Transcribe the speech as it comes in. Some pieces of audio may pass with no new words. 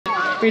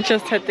We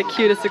just had the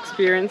cutest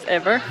experience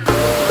ever.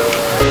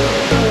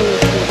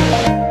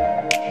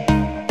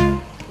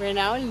 We're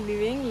now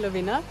leaving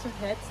Lovina to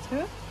head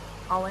to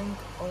Aling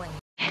Aling.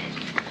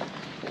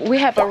 We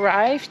have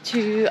arrived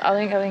to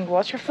Aling Aling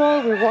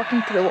waterfall. We're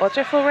walking to the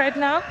waterfall right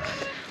now.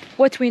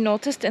 What we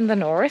noticed in the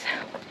north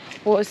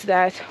was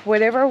that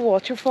whatever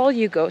waterfall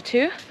you go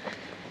to,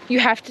 you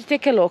have to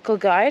take a local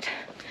guide,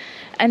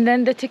 and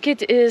then the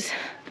ticket is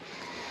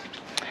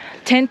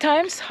 10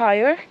 times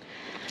higher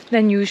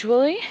than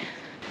usually.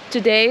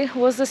 Today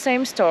was the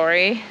same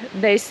story.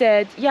 They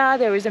said, yeah,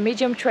 there is a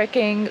medium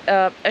trekking,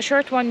 a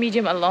short one,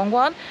 medium, and long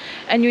one,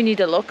 and you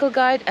need a local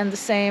guide, and the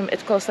same,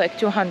 it costs like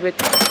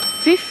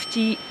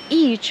 250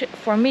 each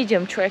for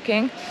medium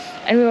trekking.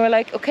 And we were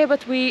like, okay,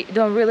 but we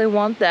don't really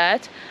want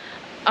that.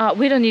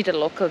 We don't need a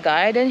local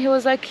guide. And he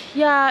was like,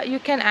 yeah, you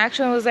can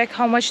actually. I was like,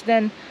 how much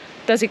then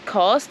does it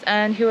cost?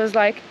 And he was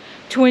like,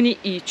 20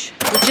 each,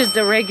 which is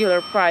the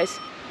regular price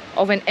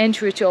of an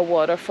entry to a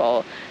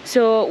waterfall.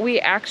 So we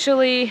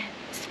actually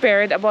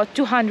spared about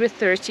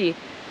 230.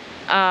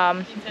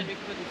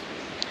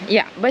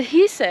 Yeah, but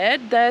he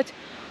said that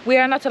we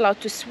are not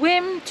allowed to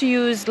swim, to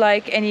use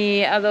like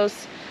any of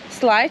those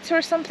slides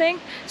or something.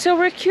 So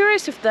we're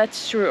curious if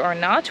that's true or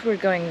not. We're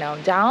going now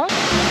down.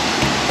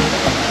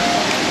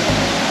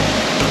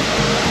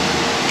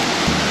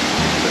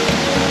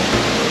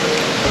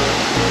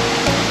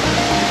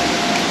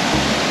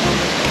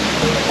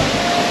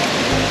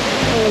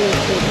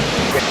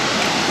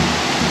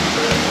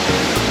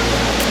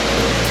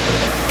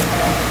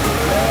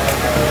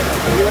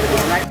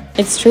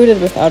 It's true that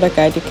without a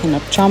guide you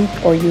cannot jump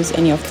or use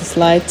any of the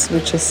slides,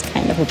 which is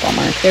kind of a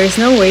bummer. There is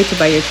no way to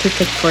buy your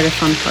ticket for the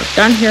fun park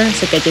down here,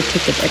 so get your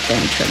ticket at the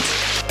entrance.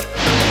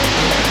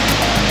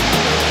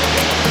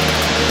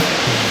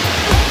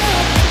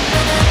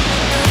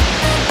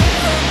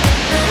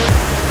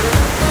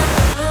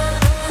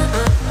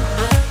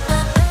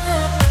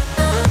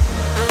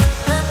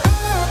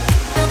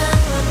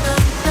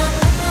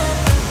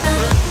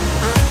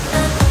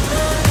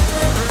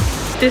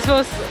 This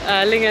was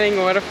Aling Aling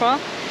waterfall,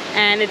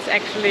 and it's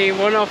actually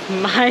one of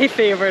my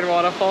favorite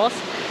waterfalls.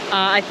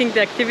 I think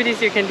the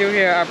activities you can do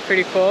here are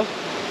pretty cool,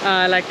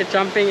 like the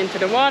jumping into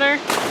the water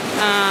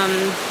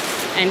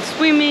and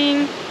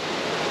swimming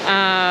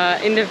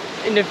in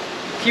the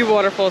few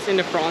waterfalls in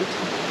the front.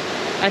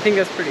 I think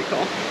that's pretty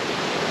cool.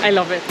 I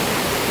love it.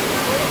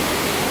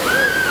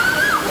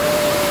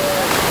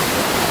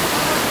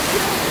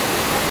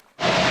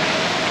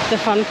 The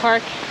fun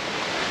park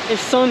is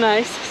so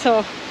nice.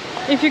 So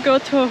if you go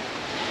to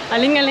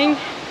Aling Aling,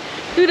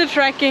 do the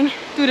trekking,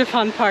 do the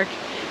fun park.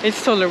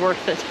 It's totally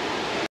worth it.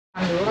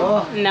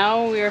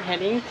 Now we're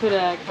heading to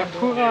the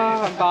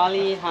Kapura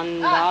Bali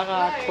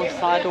Handara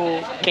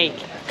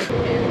Gate.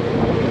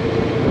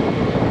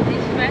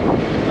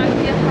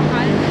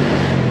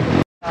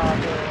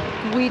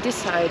 We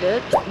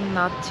decided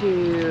not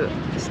to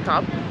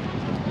stop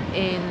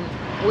in.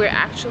 We're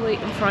actually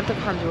in front of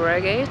Handara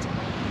Gate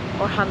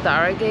or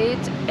Handara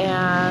Gate,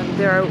 and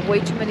there are way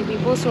too many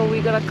people, so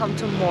we're gonna come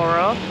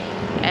tomorrow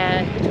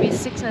and between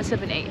 6 and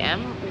 7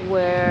 a.m.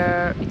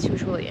 where it's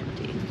usually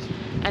empty.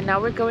 And now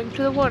we're going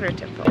to the water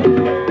temple.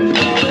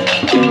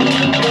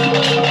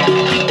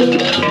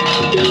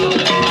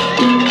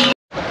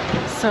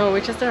 So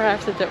we just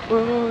arrived at the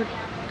Ulun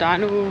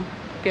Danu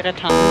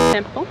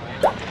Temple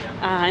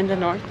in the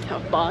north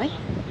of Bali,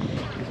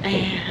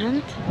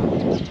 and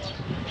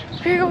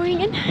we're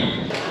going in.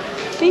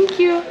 Thank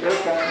you.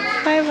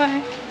 Bye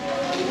bye.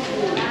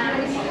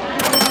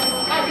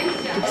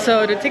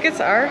 So the tickets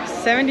are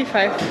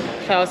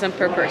 75,000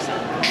 per person.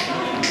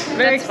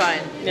 That's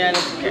fine. Yeah,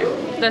 that's okay.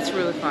 That's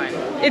really fine.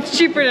 It's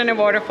cheaper than a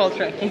waterfall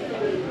trekking.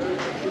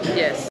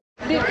 Yes.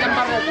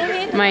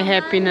 My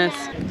happiness.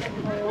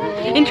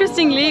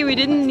 Interestingly, we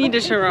didn't need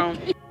a chaperone.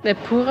 The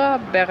Pura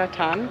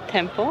Beratan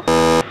Temple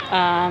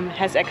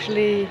has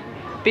actually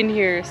been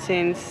here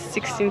since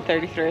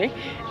 1633,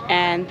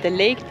 and the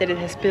lake that it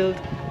has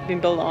been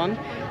built on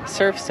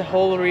serves the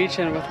whole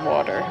region with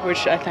water,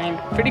 which I find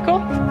pretty cool.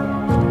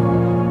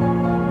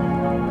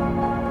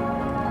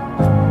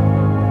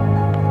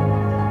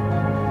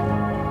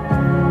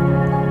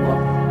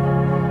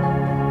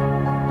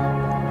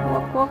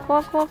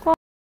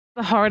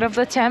 The heart of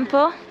the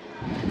temple.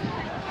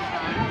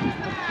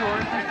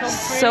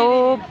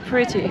 So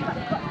pretty.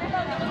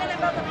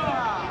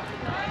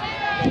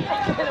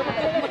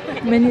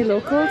 Many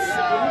locals.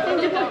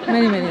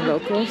 Many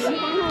locals.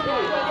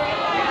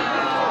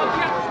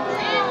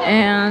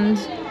 And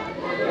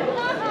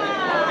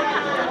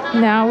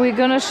now we're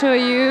gonna show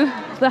you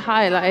the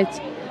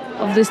highlight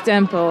of this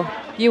temple.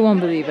 You won't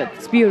believe it.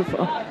 It's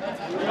beautiful.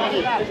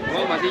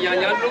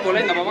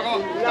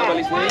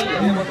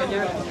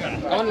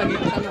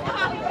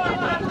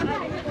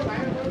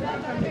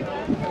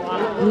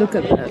 Look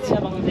at that.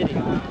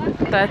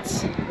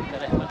 That's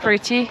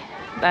pretty.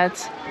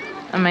 That's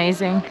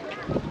amazing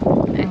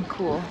and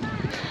cool.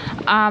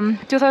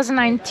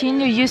 2019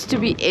 you used to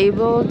be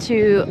able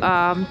to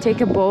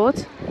take a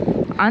boat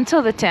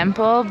until the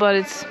temple,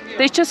 but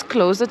they just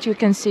closed it. You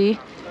can see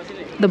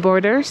the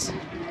borders.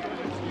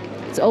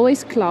 It's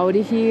always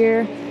cloudy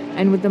here,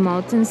 and with the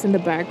mountains in the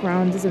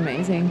background is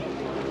amazing.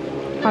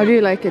 How do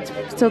you like it?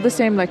 Still the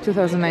same like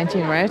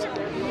 2019, right?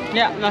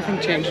 Yeah, nothing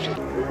changed.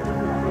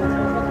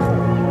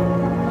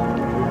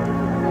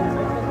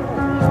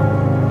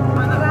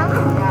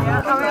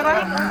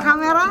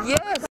 Camera?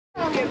 Yes.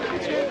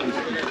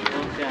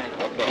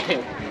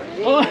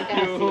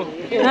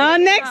 Oh,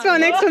 next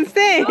one,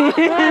 stay.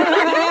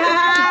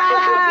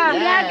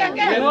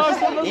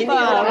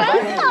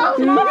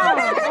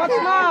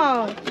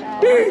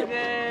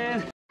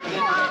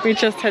 We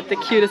just had the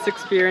cutest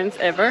experience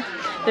ever.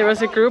 There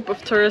was a group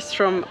of tourists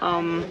from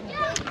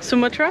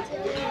Sumatra,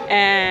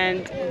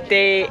 and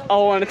they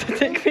all wanted to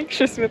take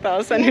pictures with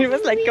us, and it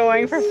was like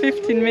going for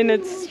 15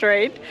 minutes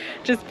straight,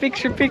 just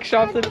picture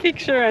after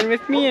picture, and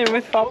with me and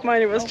with Fatma,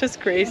 it was just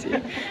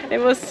crazy. It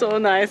was so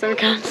nice, I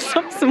can't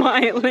stop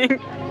smiling.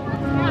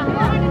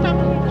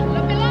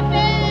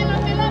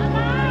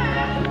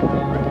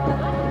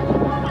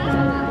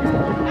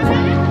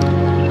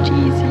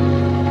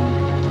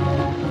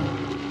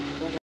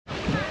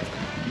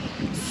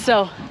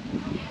 So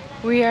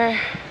we are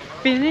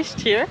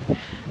finished here.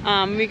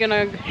 We're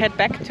gonna head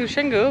back to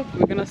Canggu.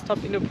 We're gonna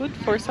stop in Ubud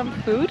for some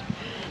food,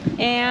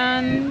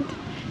 and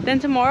then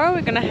tomorrow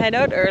we're gonna head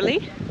out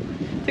early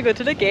to go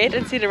to the gate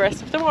and see the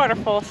rest of the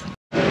waterfalls.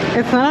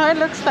 It's not how it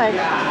looks like.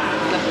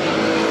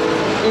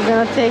 You're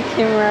gonna take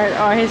him right.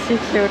 Oh, he's so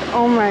cute.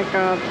 Oh my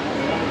god.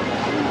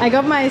 I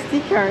got my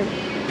SD card.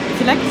 If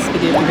you like this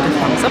video, give it a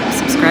thumbs up,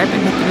 subscribe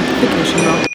and hit the notification bell.